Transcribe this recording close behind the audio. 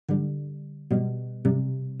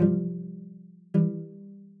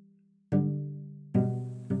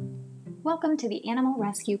Welcome to the Animal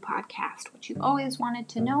Rescue Podcast, which you always wanted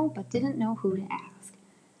to know but didn't know who to ask.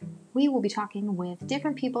 We will be talking with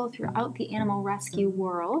different people throughout the animal rescue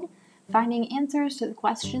world, finding answers to the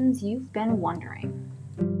questions you've been wondering.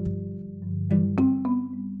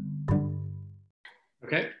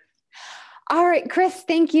 Okay. All right, Chris,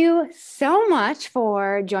 thank you so much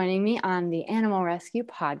for joining me on the Animal Rescue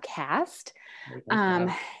Podcast.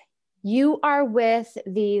 You are with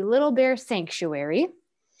the Little Bear Sanctuary.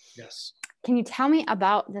 Yes. Can you tell me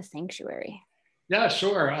about the sanctuary? Yeah,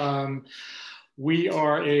 sure. We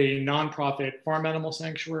are a nonprofit farm animal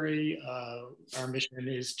sanctuary. Our mission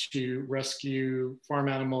is to rescue farm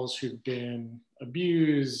animals who've been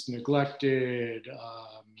abused, neglected,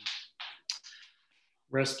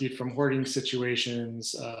 rescued from hoarding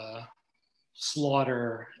situations,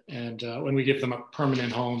 slaughter, and when we give them a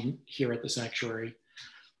permanent home here at the sanctuary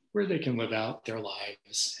where they can live out their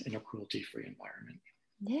lives in a cruelty-free environment.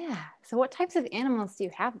 Yeah. So what types of animals do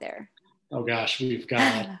you have there? Oh gosh, we've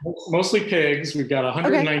got mostly pigs. We've got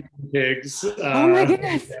 119 pigs. Oh my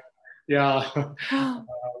goodness. Yeah.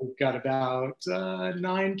 We've got about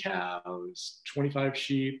 9 cows, 25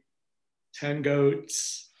 sheep, 10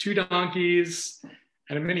 goats, 2 donkeys,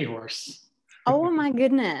 and a mini horse. Oh my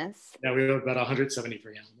goodness. Yeah, we have about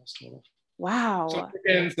 173 animals total. Wow. Some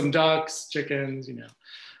chickens, some ducks, chickens,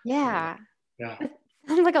 Yeah. Yeah.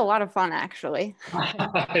 Sounds like a lot of fun, actually.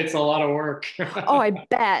 It's a lot of work. Oh, I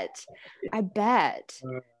bet.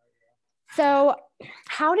 So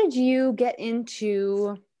how did you get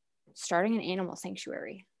into starting an animal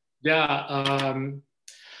sanctuary? Yeah.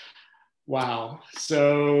 Wow.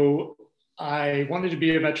 So I wanted to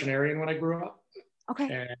be a veterinarian when I grew up.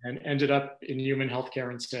 Okay. And ended up in human healthcare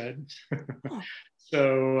instead.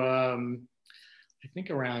 So I think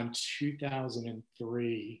around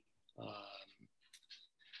 2003,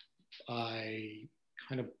 I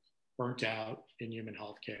kind of burnt out in human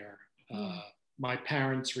healthcare. My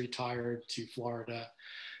parents retired to Florida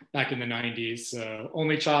back in the 90s. So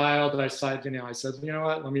only child, I decided, I said, you know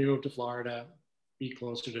what, let me move to Florida, be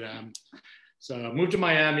closer to them. So I moved to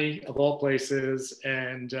Miami, of all places,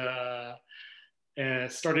 and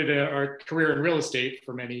started our career in real estate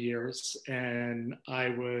for many years. And I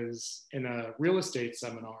was in a real estate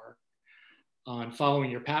seminar on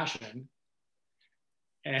following your passion.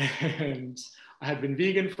 And I had been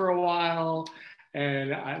vegan for a while.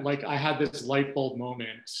 And I had this light bulb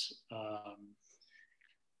moment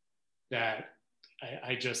that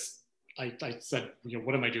I said,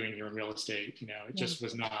 what am I doing here in real estate? It just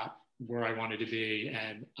was not where I wanted to be.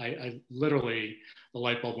 And I literally, the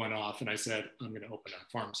light bulb went off and I said, I'm going to open a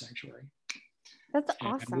farm sanctuary. That's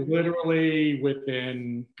awesome. And literally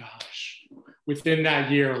within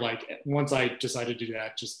that year, once I decided to do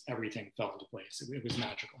that, just everything fell into place. It was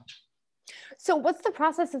magical. So what's the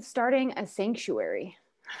process of starting a sanctuary?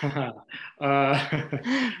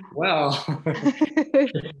 Well,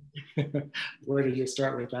 where did you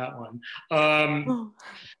start with that one?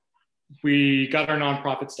 We got our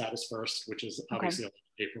nonprofit status first, which is obviously all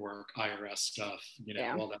the paperwork, IRS stuff,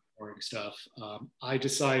 all that boring stuff. I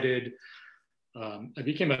decided, I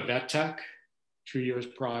became a vet tech 2 years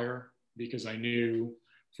prior because I knew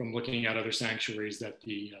from looking at other sanctuaries that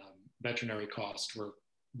the veterinary costs were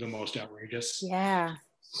the most outrageous. Yeah.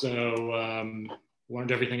 So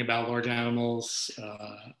learned everything about large animals.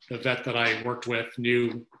 The vet that I worked with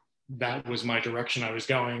knew that was my direction I was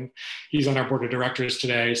going. He's on our board of directors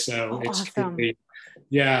today. So it's awesome. It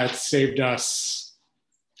saved us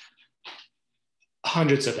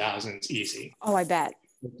hundreds of thousands easy. Oh, I bet.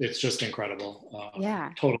 It's just incredible.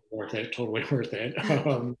 Yeah. Totally worth it.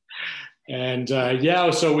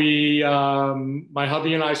 So we, my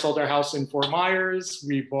hubby and I sold our house in Fort Myers.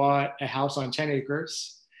 We bought a house on 10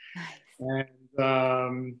 acres. Nice.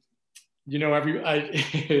 And,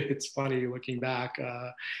 it's funny looking back.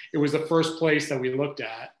 It was the first place that we looked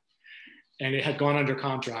at, and it had gone under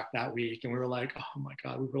contract that week. And we were like, oh my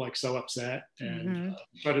God, we were so upset, and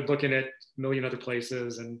started looking at a million other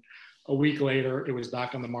places. And a week later, it was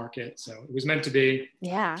back on the market. So it was meant to be.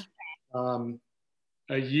 Yeah.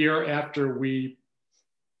 A year after we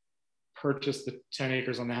purchased the 10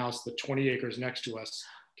 acres on the house, the 20 acres next to us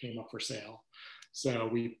came up for sale. So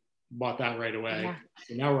we bought that right away. Yeah.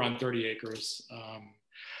 So now we're on 30 acres.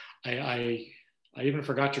 I even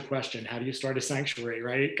forgot your question. How do you start a sanctuary,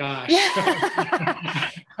 right? Gosh.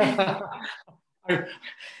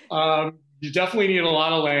 You definitely need a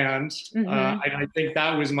lot of land. I think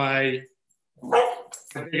that was my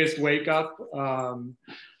biggest wake up.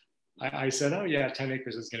 I said, oh yeah, 10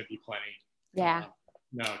 acres is going to be plenty. Yeah.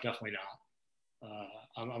 No, definitely not.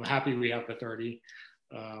 I'm happy we have the 30.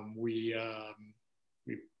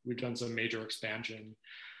 we've done some major expansion.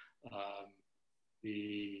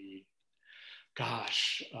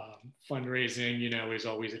 Fundraising, is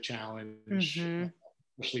always a challenge,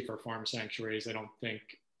 especially for farm sanctuaries. I don't think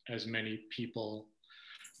as many people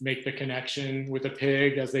make the connection with a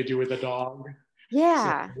pig as they do with a dog.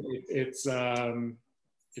 Yeah. So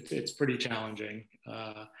it's pretty challenging.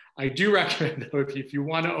 I do recommend, though, if you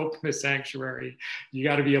want to open a sanctuary, you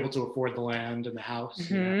got to be able to afford the land and the house.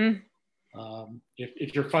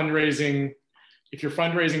 If you're fundraising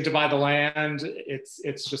to buy the land,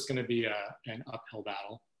 it's just going to be an uphill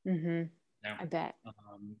battle. I bet.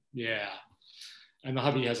 Yeah, and the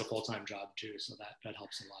hubby has a full-time job too, so that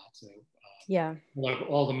helps a lot. So yeah,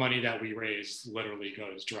 all the money that we raise literally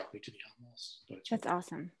goes directly to the animals. That's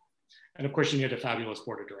awesome. And of course, you need a fabulous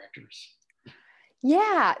board of directors.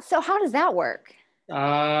 Yeah. So how does that work?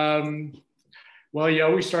 Well, you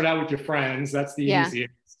always start out with your friends. That's the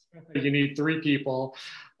easiest. You need 3 people.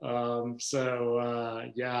 That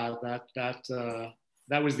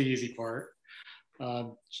was the easy part.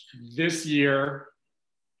 This year,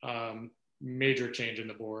 major change in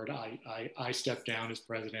the board. I stepped down as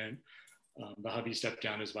president. The hubby stepped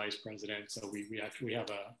down as vice president. So we have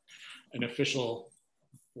an official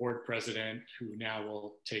board president who now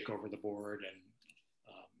will take over the board, and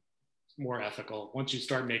more ethical. Once you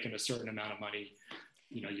start making a certain amount of money,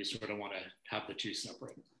 you sort of want to have the 2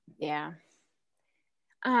 separate. Yeah.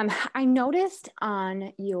 I noticed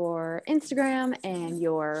on your Instagram and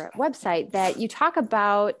your website that you talk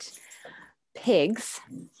about pigs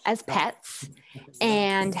as pets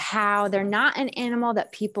and how they're not an animal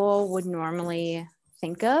that people would normally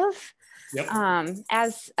think of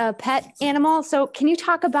as a pet animal. So can you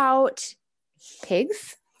talk about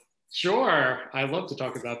pigs? Sure. I love to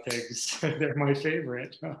talk about pigs. They're my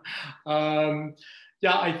favorite.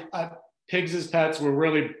 Pigs as pets, we're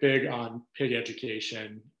really big on pig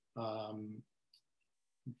education.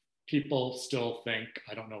 People still think,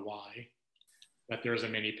 I don't know why, that there's a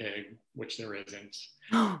mini pig, which there isn't.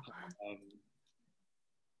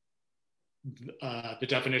 The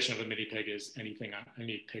definition of a mini pig is any pig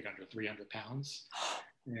under 300 pounds.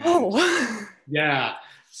 And, yeah.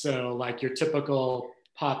 So like your typical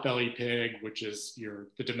potbelly pig, which is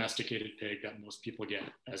the domesticated pig that most people get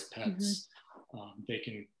as pets, they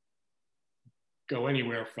can go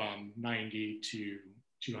anywhere from 90 to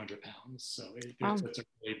 200 pounds. So it's a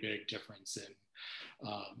really big difference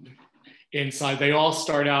in size. They all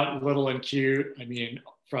start out little and cute. I mean,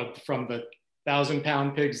 from the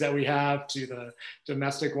 1,000-pound pigs that we have to the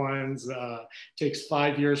domestic ones, takes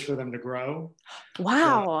 5 years for them to grow.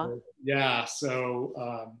 Wow.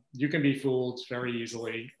 So you can be fooled very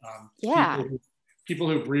easily. People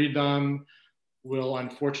who breed them will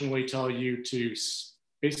unfortunately tell you to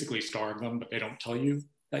basically starve them, but they don't tell you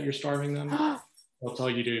that you're starving them. They'll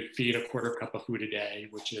tell you to feed a quarter cup of food a day,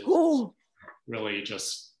 which is really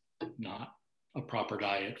just not a proper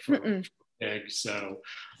diet for pigs. So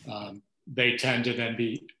they tend to then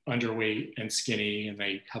be underweight and skinny, and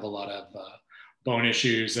they have a lot of bone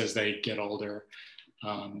issues as they get older.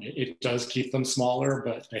 It does keep them smaller,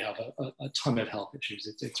 but they have a ton of health issues.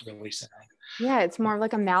 It's really sad. Yeah, it's more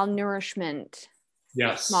like a malnourishment.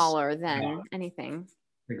 Yes. Smaller than anything.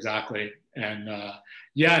 Exactly. And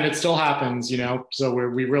and it still happens, so we're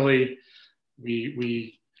really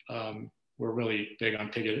big on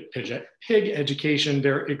pig education.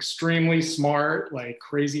 They're extremely smart, like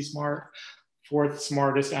crazy smart, 4th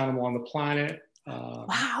smartest animal on the planet.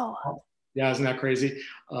 Wow. Yeah, isn't that crazy?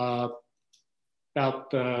 About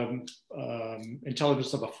the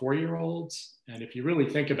intelligence of a 4-year-old. And if you really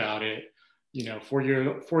think about it,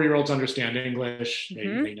 4-year-olds understand English. They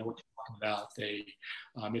know what you're talking about.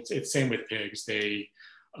 It's same with pigs.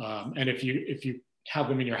 And if you have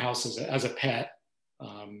them in your house as a pet,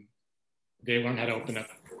 they learn how to open up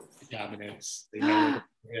the cabinets. They know what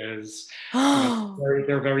it is.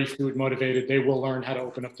 They're very food motivated. They will learn how to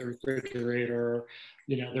open up the refrigerator.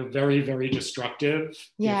 They're very, very destructive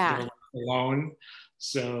if they're alone.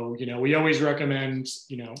 So, we always recommend,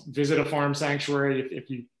 visit a farm sanctuary if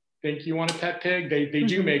you think you want a pet pig. They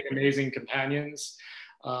do make amazing companions.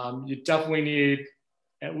 You definitely need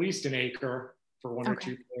at least an acre for 1 or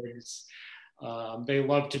 2 pigs. They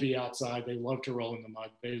love to be outside. They love to roll in the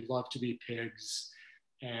mud. They love to be pigs.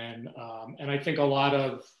 And I think a lot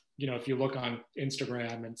of, if you look on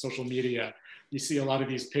Instagram and social media, you see a lot of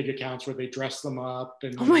these pig accounts where they dress them up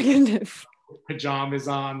and oh my goodness, pajamas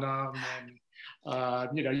on them.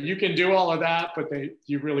 And, you can do all of that, but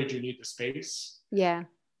you really do need the space. Yeah.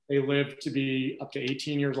 They live to be up to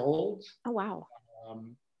 18 years old. Oh, wow.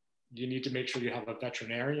 you need to make sure you have a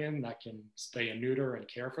veterinarian that can spay and neuter and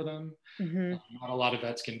care for them. Mm-hmm. Not a lot of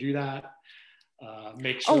vets can do that.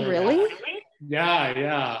 Make sure. Oh, really?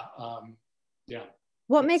 Yeah.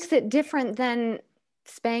 What makes it different than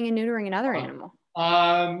spaying and neutering another animal?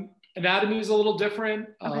 Anatomy is a little different.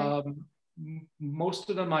 Okay. Most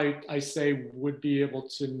of them, I say, would be able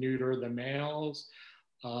to neuter the males.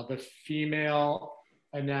 The female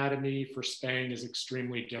anatomy for spaying is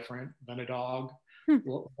extremely different than a dog.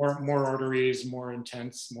 More arteries, more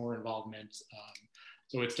intense, more involvement.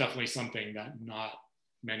 So it's definitely something that not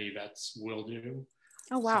many vets will do.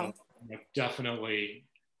 Oh, wow. So, definitely,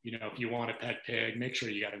 if you want a pet pig, make sure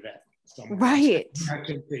you got a vet somewhere. Right. That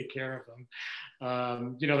can take care of them.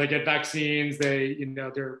 They get vaccines. They're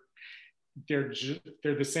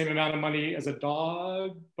the same amount of money as a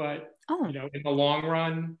dog, but in the long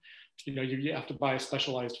run, you have to buy a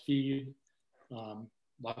specialized feed.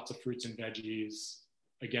 Lots of fruits and veggies.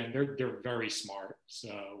 Again, they're very smart,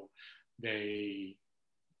 so they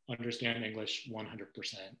understand English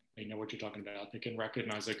 100%. They know what you're talking about. They can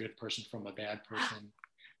recognize a good person from a bad person.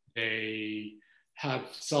 They have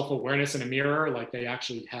self-awareness in a mirror, like they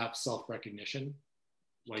actually have self-recognition,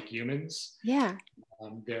 like humans. Yeah.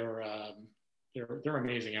 They're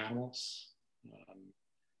amazing animals.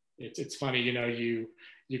 It's funny, you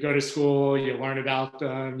go to school, you learn about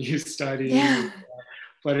them, you study. Yeah.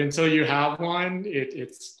 But until you have one,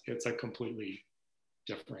 it's a completely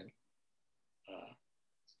different.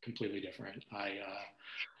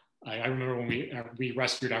 I remember when we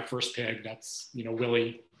rescued our first pig. That's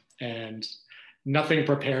Willie, and nothing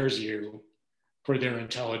prepares you for their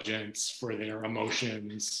intelligence, for their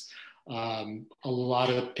emotions. A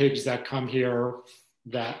lot of pigs that come here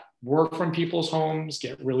that work from people's homes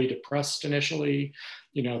get really depressed initially.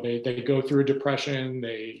 They go through depression.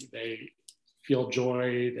 They feel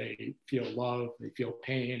joy, they feel love, they feel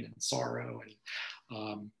pain and sorrow,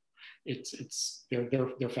 and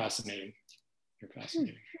they're fascinating. They're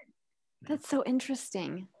fascinating. That's so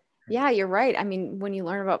interesting. Yeah, you're right. I mean, when you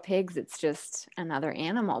learn about pigs, it's just another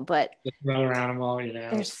animal, but another animal.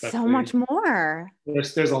 There's so much more.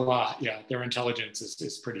 There's a lot. Yeah, their intelligence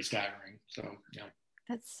is pretty staggering. So yeah.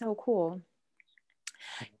 That's so cool.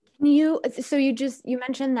 So you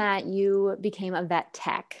mentioned that you became a vet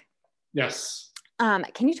tech. Yes.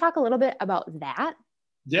 Can you talk a little bit about that?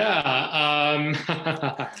 Yeah, I've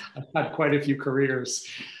had quite a few careers.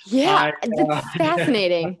 Yeah, it's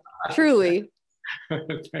fascinating, truly.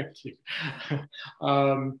 Thank you.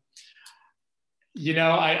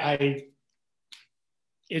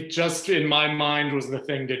 It just in my mind was the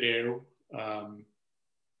thing to do.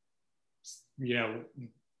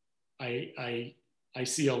 I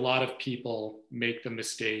see a lot of people make the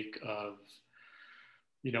mistake of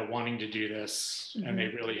wanting to do this, and they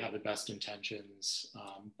really have the best intentions,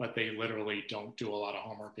 but they literally don't do a lot of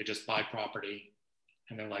homework. They just buy property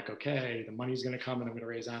and they're like, okay, the money's going to come and I'm going to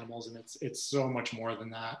raise animals. And it's so much more than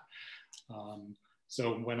that.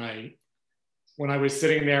 So when I was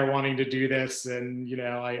sitting there wanting to do this, and,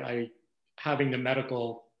 I having the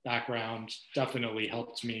medical background definitely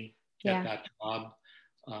helped me get that job.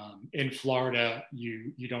 In Florida,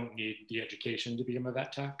 you don't need the education to become a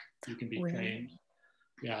vet tech. You can be trained.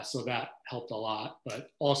 Yeah, so that helped a lot.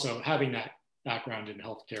 But also having that background in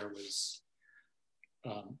healthcare was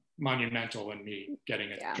monumental in me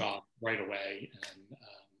getting a job right away. And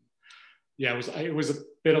it was a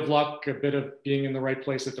bit of luck, a bit of being in the right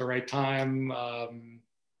place at the right time.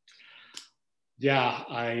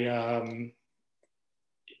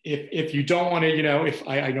 If you don't want to, if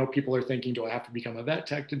I know people are thinking, do I have to become a vet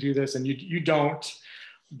tech to do this? And you don't,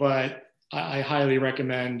 but I highly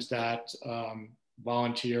recommend that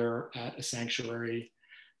volunteer at a sanctuary,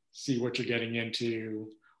 see what you're getting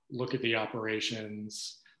into, look at the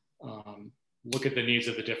operations, look at the needs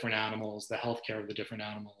of the different animals, the healthcare of the different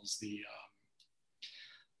animals,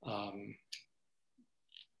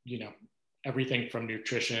 everything from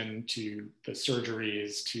nutrition to the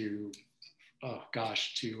surgeries to,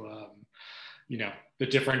 the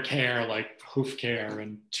different care, like hoof care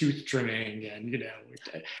and tooth trimming, and,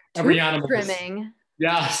 every animal. Trimming.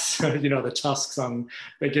 Yes, the tusks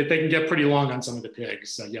they can get pretty long on some of the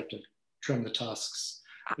pigs, so you have to trim the tusks.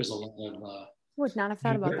 There's a lot of. Would not have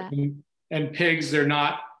thought about that. And pigs, they're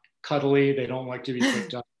not cuddly. They don't like to be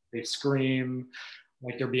picked up. They scream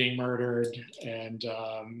like they're being murdered, and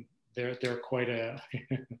they're quite a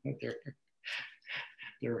they're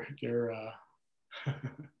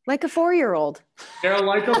like a 4-year-old. They're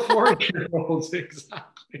like a 4-year-old,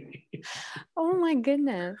 exactly. Oh my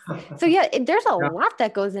goodness. So yeah, there's a lot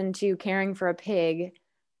that goes into caring for a pig.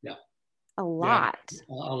 Yeah. A lot.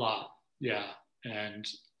 Yeah, a lot. Yeah. And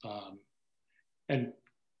And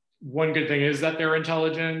one good thing is that they're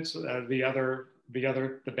intelligent.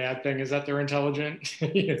 The bad thing is that they're intelligent.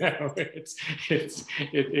 It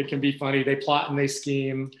can be funny. They plot and they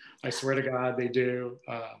scheme. I swear to God, they do.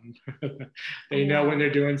 They know when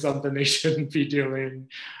they're doing something they shouldn't be doing.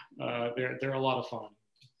 They're a lot of fun.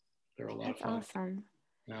 That's awesome.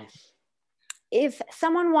 Yeah. If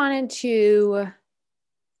someone wanted to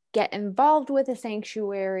get involved with a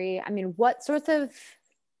sanctuary, I mean, what sorts of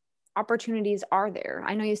opportunities are there?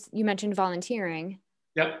 I know you mentioned volunteering.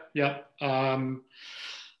 Yep.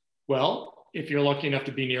 Well, if you're lucky enough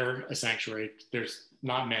to be near a sanctuary, there's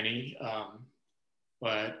not many,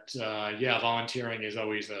 but volunteering is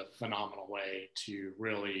always a phenomenal way to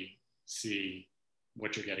really see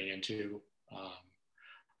what you're getting into,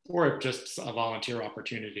 or just a volunteer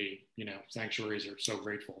opportunity. Sanctuaries are so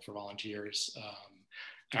grateful for volunteers.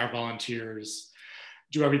 Our volunteers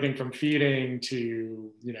do everything from feeding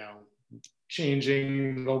to,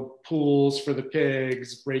 changing the pools for the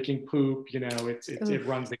pigs, breaking poop, it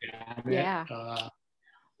runs the gamut. Yeah.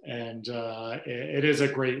 It is a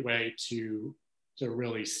great way to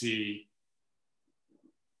really see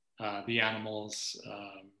the animals.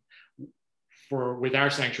 With our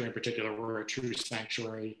sanctuary in particular, we're a true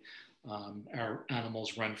sanctuary. Our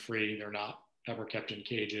animals run free. They're not ever kept in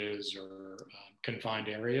cages or confined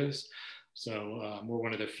areas. So we're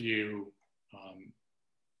one of the few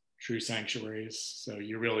true sanctuaries. So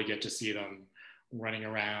you really get to see them running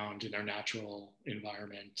around in their natural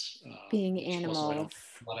environment. Being animals.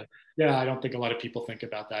 I don't think a lot of people think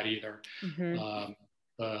about that either. Mm-hmm.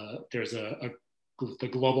 There's the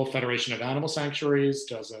Global Federation of Animal Sanctuaries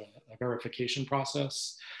does a verification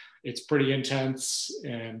process. It's pretty intense,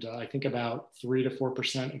 and I think about 3 to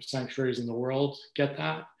 4% of sanctuaries in the world get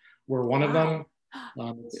that. We're one of them.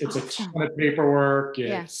 It's awesome. A ton of paperwork.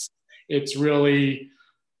 It's really,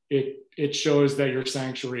 it shows that your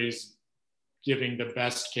sanctuary is giving the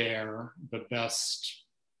best care, the best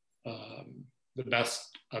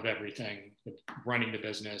of everything, running the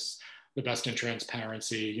business, the best in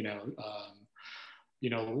transparency.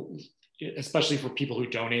 Especially for people who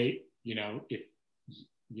donate. If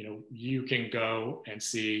you can go and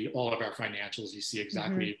see all of our financials. You see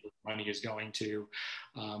exactly what money is going to.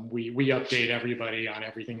 We update everybody on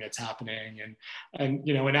everything that's happening, and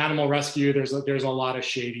in animal rescue, there's a lot of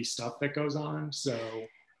shady stuff that goes on. So,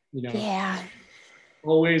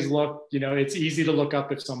 always look. It's easy to look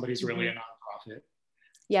up if somebody's really a nonprofit.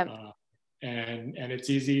 Yep. And it's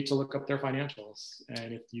easy to look up their financials,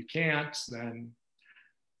 and if you can't, then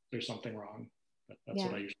there's something wrong. That's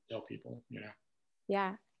what I usually tell people.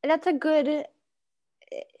 Yeah, that's a good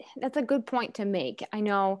point to make. I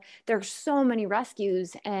know there's so many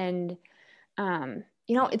rescues, and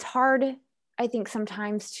it's hard, I think,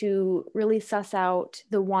 sometimes to really suss out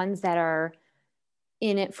the ones that are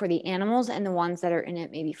in it for the animals and the ones that are in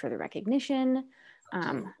it maybe for the recognition.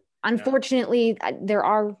 Unfortunately, there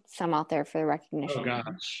are some out there for the recognition. Oh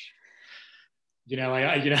gosh.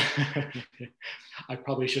 I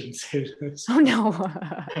probably shouldn't say this. Oh no.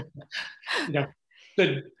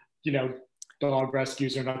 Dog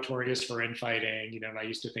rescues are notorious for infighting. And I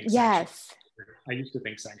used to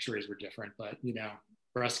think sanctuaries were different, but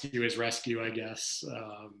rescue is rescue, I guess.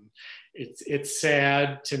 It's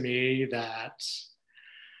sad to me that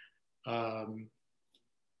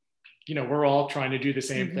we're all trying to do the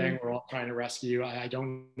same thing. We're all trying to rescue. I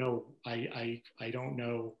don't know. I don't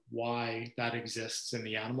know why that exists in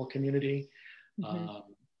the animal community.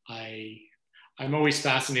 I'm always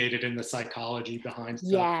fascinated in the psychology behind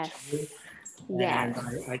stuff. And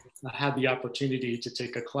I had the opportunity to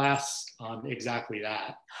take a class on exactly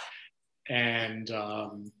that. And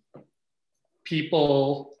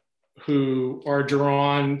people who are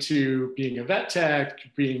drawn to being a vet tech,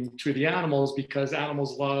 being to the animals, because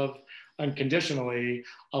animals love unconditionally.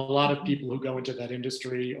 A lot of people who go into that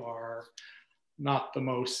industry are not the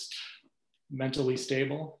most mentally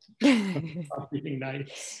stable. Not being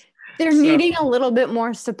nice. They're needing a little bit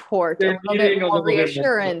more support, a little bit more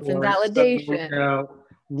reassurance and validation. So,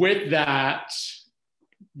 with that,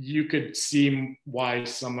 you could see why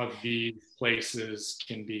some of these places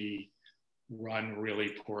can be run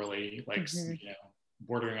really poorly, like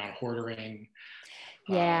bordering on hoarding.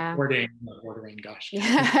 Hoarding, gosh.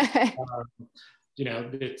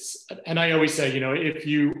 It's, and I always say, if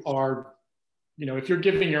you're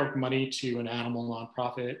giving your money to an animal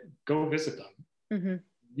nonprofit, go visit them.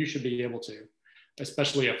 You should be able to,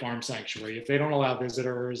 especially a farm sanctuary. If they don't allow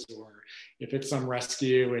visitors, or if it's some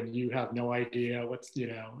rescue and you have no idea what's,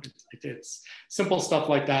 it's simple stuff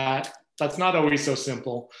like that. That's not always so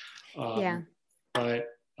simple. But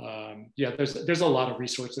Yeah, there's a lot of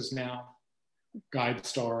resources now.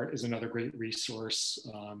 GuideStar is another great resource.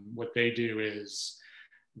 What they do is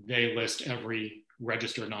they list every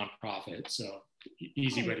registered nonprofit. So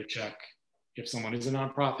easy way to check if someone is a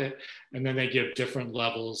nonprofit. And then they give different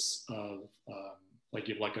levels of, like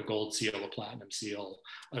give like a gold seal, a platinum seal,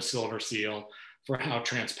 a silver seal for how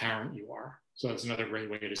transparent you are. So that's another great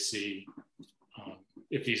way to see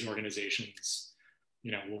if these organizations,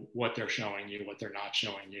 you know, what they're showing you, what they're not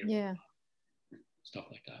showing you. Yeah. Stuff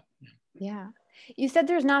like that. Yeah. Yeah. You said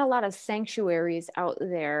there's not a lot of sanctuaries out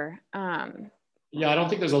there. Yeah, I don't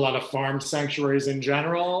think there's a lot of farm sanctuaries in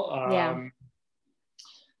general. Yeah.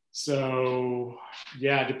 So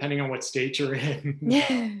yeah, depending on what state you're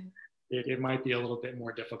in, it might be a little bit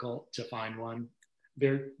more difficult to find one.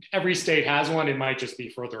 Every state has one. It might just be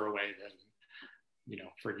further away than, you know,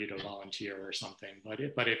 for you to volunteer or something. But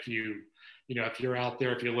if you know, if you're out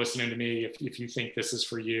there, if you're listening to me, if you think this is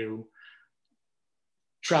for you,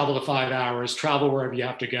 travel the 5 hours, travel wherever you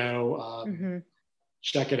have to go,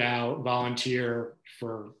 check it out, volunteer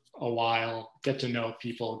for a while, get to know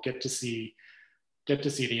people, get to see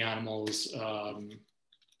the animals,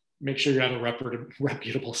 make sure you're at a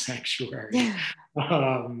reputable sanctuary.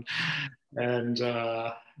 And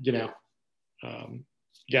you know,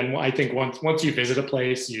 again, I think once you visit a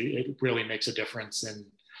place, it really makes a difference in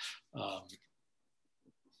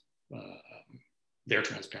their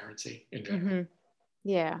transparency in general.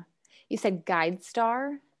 Yeah. You said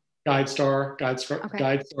GuideStar?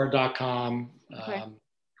 GuideStar.com. Okay.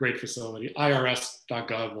 Great facility.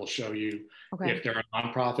 IRS.gov will show you if they're a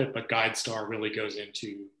nonprofit, but GuideStar really goes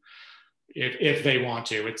into if they want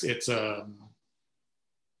to.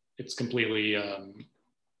 It's completely oh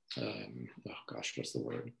gosh, what's the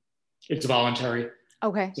word? It's voluntary.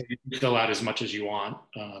 Okay. So you can fill out as much as you want.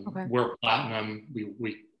 We're platinum.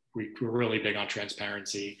 We're really big on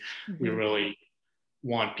transparency. We really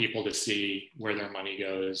want people to see where their money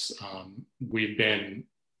goes. We've been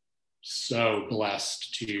so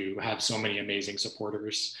blessed to have so many amazing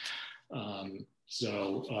supporters. Our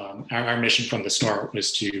mission from the start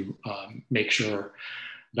was to make sure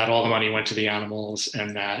that all the money went to the animals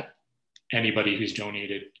and that anybody who's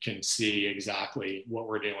donated can see exactly what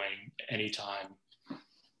we're doing anytime.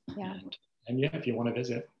 Yeah. And yeah, if you want to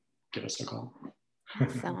visit, give us a call.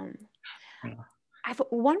 Awesome. Yeah. I have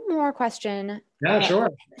one more question. Yeah,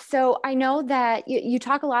 sure. So I know that you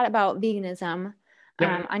talk a lot about veganism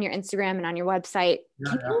on your Instagram and on your website.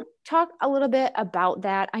 Can you talk a little bit about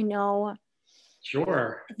that? I know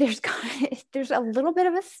there's a little bit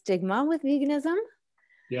of a stigma with veganism.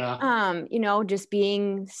 Yeah. You know, just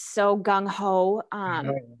being so gung-ho.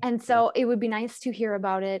 And so it would be nice to hear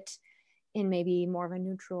about it in maybe more of a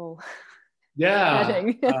neutral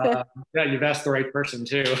setting. Yeah, you've asked the right person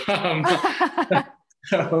too.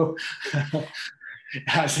 So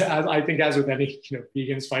as I think, as with any, you know,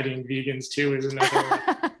 vegans fighting vegans too is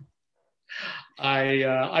another.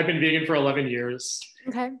 I've been vegan for 11 years.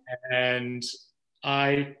 Okay. And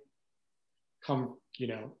I come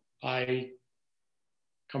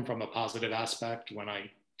from a positive aspect when I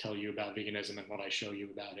tell you about veganism and what I show you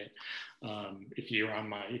about it. If you're on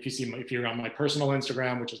my personal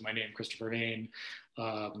Instagram, which is my name, Christopher Vane,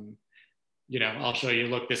 you know, I'll show you,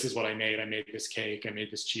 look, this is what I made. I made this cake. I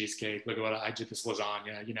made this cheesecake. Look at what I did, this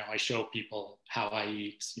lasagna. You know, I show people how I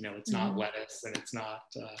eat. You know, it's not lettuce and it's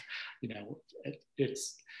not, you know,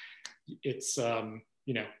 it's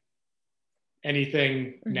you know,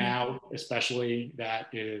 anything now, especially that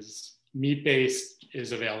is meat-based,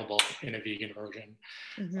 is available in a vegan version.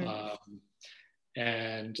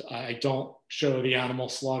 And I don't show the animal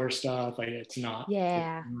slaughter stuff. It's not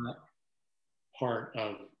part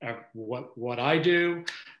of what I do.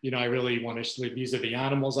 You know, I really want to say, these are the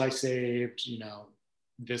animals I saved. You know,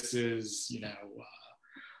 this is, you know,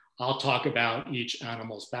 I'll talk about each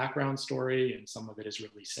animal's background story, and some of it is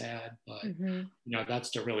really sad, but you know, that's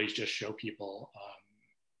to really just show people,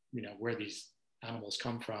 you know, where these animals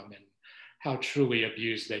come from and how truly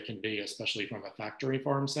abused they can be, especially from a factory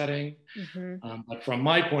farm setting. But from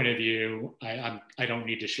my point of view, I don't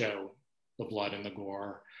need to show the blood and the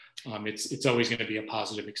gore. It's always going to be a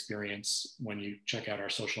positive experience when you check out our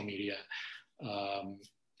social media.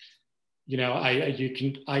 You know,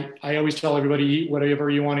 I always tell everybody, eat whatever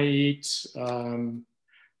you want to eat.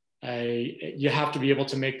 You have to be able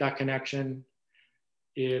to make that connection.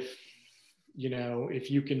 If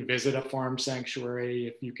you can visit a farm sanctuary,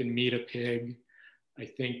 if you can meet a pig, I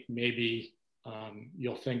think maybe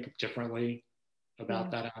you'll think differently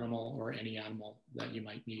about that animal or any animal that you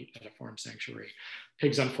might meet at a farm sanctuary.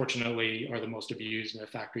 Pigs, unfortunately, are the most abused in a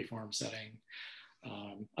factory farm setting.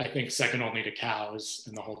 I think second only to cows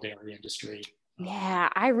in the whole dairy industry. Yeah,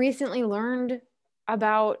 I recently learned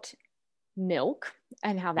about milk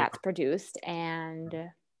and how that's produced,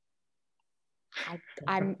 and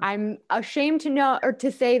I'm ashamed to know or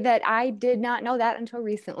to say that I did not know that until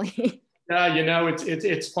recently. Yeah,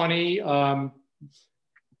 it's funny.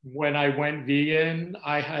 When I went vegan,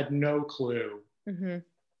 I had no clue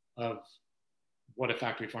of what a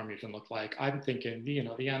factory farm even looked like. I'm thinking,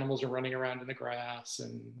 the animals are running around in the grass,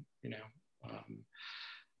 and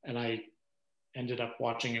and I ended up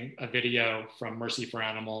watching a video from Mercy for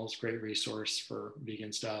Animals, great resource for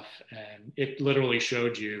vegan stuff, and it literally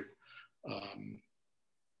showed you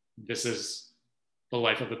this is the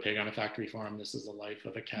life of a pig on a factory farm. This is the life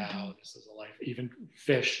of a cow. This is the life, even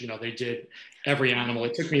fish, they did every animal.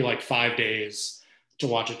 It took me like 5 days to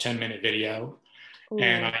watch a 10-minute video. Ooh.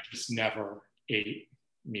 And I just never ate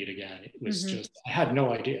meat again. It was just, I had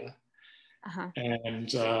no idea.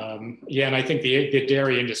 And and I think the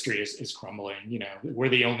dairy industry is crumbling. We're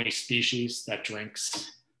the only species that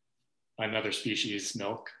drinks another species'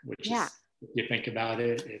 milk, which is, if you think about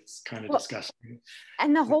it, it's kind of disgusting.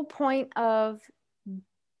 And the whole point of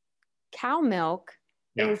cow milk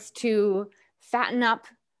is to fatten up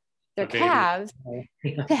their calves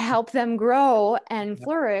to help them grow and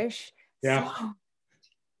flourish. Yeah. So,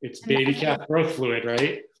 it's baby calf growth fluid,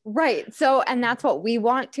 right? Right. So, and that's what we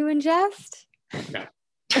want to ingest. Yeah.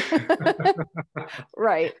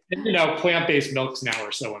 Right. And, plant-based milks now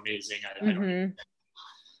are so amazing. I don't,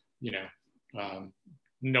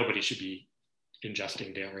 nobody should be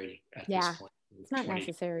ingesting dairy at this point. It's not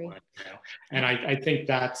necessary. And I think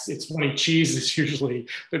it's funny, cheese is usually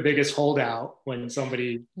the biggest holdout when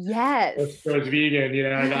somebody goes vegan,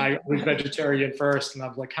 and I was vegetarian first, and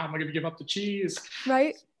I'm like, how am I going to give up the cheese?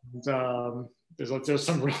 Right. And, there's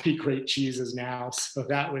some really great cheeses now. So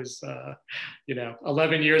that was,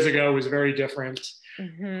 11 years ago was very different.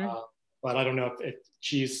 But I don't know if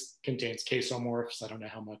cheese contains casomorphs. I don't know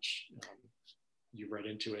how much you read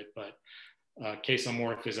into it, but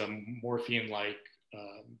casomorph is a morphine-like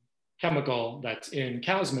chemical that's in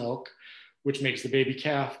cow's milk, which makes the baby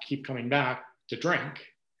calf keep coming back to drink.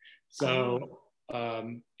 So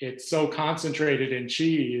it's so concentrated in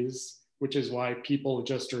cheese, which is why people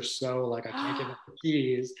just are so like, I can't get enough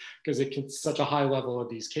cheese, because it can such a high level of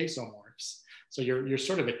these casomorphs. So you're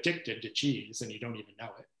sort of addicted to cheese and you don't even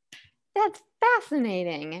know it. That's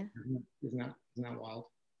fascinating. Isn't that wild?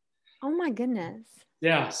 Oh my goodness.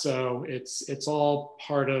 Yeah, so it's all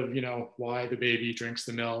part of, why the baby drinks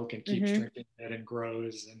the milk and keeps drinking it and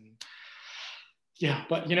grows. And yeah,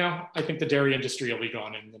 but I think the dairy industry will be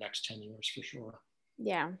gone in the next 10 years for sure.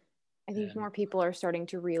 Yeah. I think more people are starting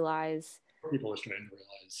to realize.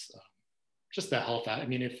 Just the health. I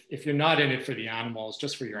mean, if you're not in it for the animals,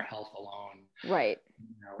 just for your health alone. Right.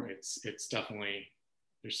 It's definitely,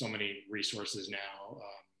 there's so many resources now.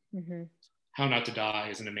 How Not to Die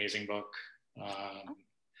is an amazing book.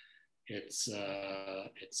 It's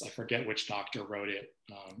I forget which doctor wrote it.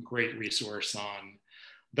 Great resource on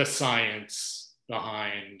the science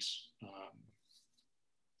behind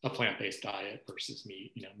a plant-based diet versus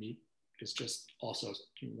meat. Meat is just also,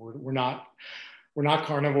 we're not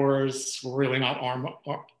carnivores. We're really not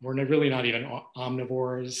even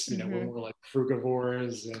omnivores. We're more like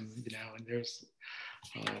frugivores, and and there's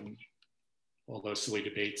all those silly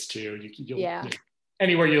debates too.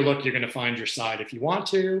 Anywhere you look, you're going to find your side if you want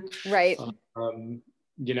to. Right.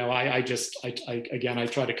 I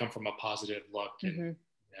try to come from a positive look, and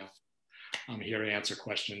I'm here to answer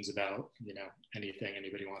questions about anything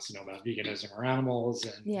anybody wants to know about veganism or animals,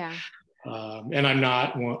 and and I'm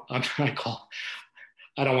not.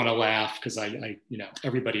 I don't want to laugh because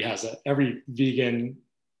every vegan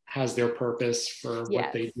has their purpose for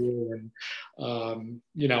what they do, and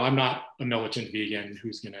I'm not a militant vegan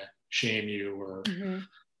who's going to shame you or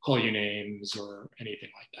call you names or anything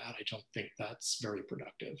like that. I don't think that's very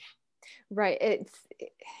productive. Right.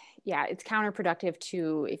 It's counterproductive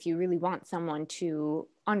to, if you really want someone to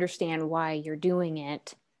understand why you're doing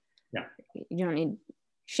it. Yeah. You don't need,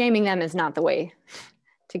 shaming them is not the way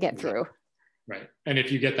to get through. Right. And if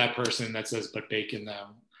you get that person that says, but bacon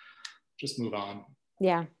though, just move on.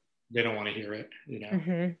 Yeah. They don't want to hear it,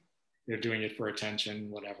 They're doing it for attention,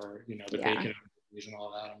 whatever, bacon and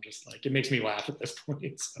all that. I'm just like, it makes me laugh at this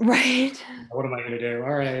point. So, right. What am I going to do?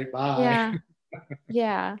 All right, bye.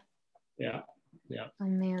 Yeah. Oh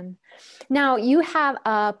man. Now you have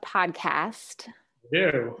a podcast. I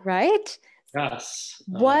do. Right? Yes.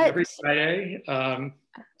 What? Every Friday.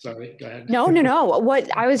 Sorry, go ahead. No. What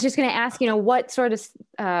I was just going to ask, what sort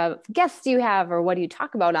of guests do you have, or what do you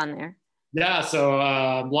talk about on there? Yeah, so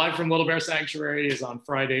Live from Little Bear Sanctuary is on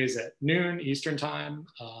Fridays at noon Eastern time.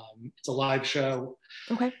 It's a live show.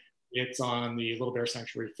 Okay. It's on the Little Bear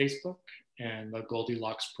Sanctuary Facebook and the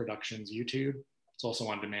Goldilocks Productions YouTube. It's also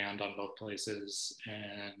on demand on both places.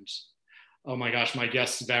 And oh my gosh, my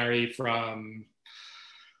guests vary from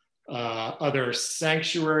other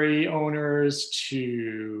sanctuary owners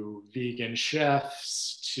to vegan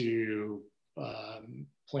chefs to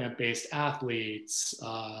plant-based athletes.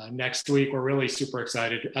 Next week, we're really super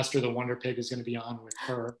excited. Esther the Wonder Pig is going to be on with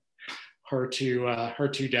her two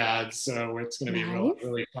dads. So it's going to be a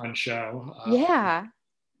really fun show.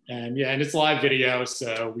 And it's live video.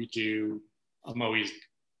 So I'm always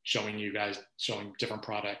showing different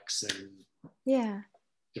products and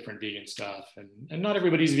different vegan stuff. And not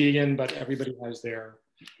everybody's vegan, but everybody has their,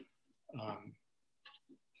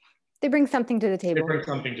 they bring something to the table.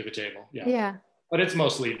 Yeah. But it's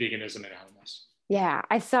mostly veganism and animals. Yeah.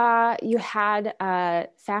 I saw you had a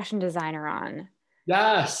fashion designer on.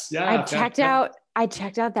 Yes. Yeah. I checked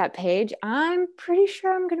out that page. I'm pretty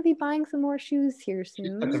sure I'm going to be buying some more shoes here soon.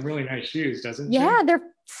 She's got some really nice shoes, doesn't she? Yeah, they're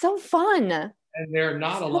so fun. And they're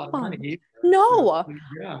not a lot of money either. No. So,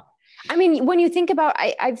 yeah. I mean, when you think about,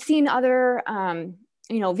 I've seen other,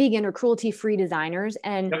 vegan or cruelty-free designers,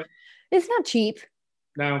 and it's not cheap.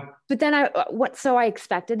 No. But then I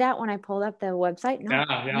expected that when I pulled up the website. No,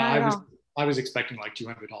 I was expecting like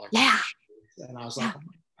 $200. Yeah. And I was like, oh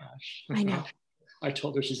my gosh. I know. I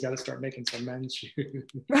told her she's got to start making some men's shoes.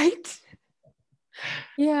 Right.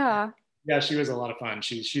 Yeah. Yeah, she was a lot of fun.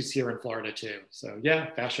 She's here in Florida too. So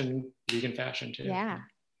yeah, vegan fashion too. Yeah.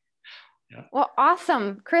 Well,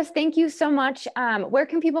 awesome. Chris, thank you so much. Where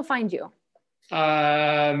can people find you?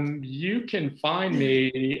 You can find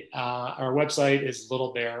me, our website is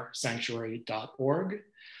littlebearsanctuary.org.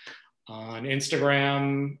 On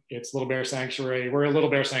Instagram, it's Little Bear Sanctuary. We're a Little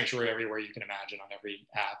Bear Sanctuary everywhere you can imagine, on every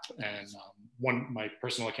app. And my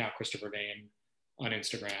personal account, Christopher Vane, on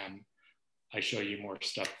Instagram, I show you more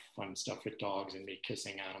fun stuff with dogs and me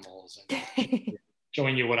kissing animals and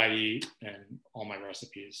showing you what I eat and all my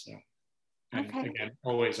recipes. So, and again,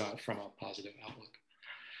 always from a positive outlook.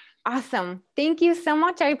 Awesome. Thank you so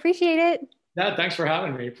much. I appreciate it. Yeah, thanks for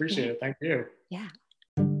having me. Appreciate it. Thank you. Yeah.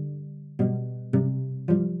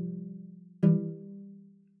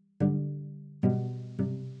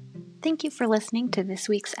 Thank you for listening to this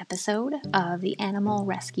week's episode of the Animal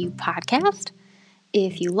Rescue Podcast.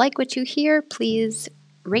 If you like what you hear, please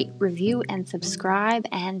rate, review, and subscribe,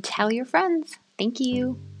 and tell your friends. Thank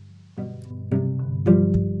you.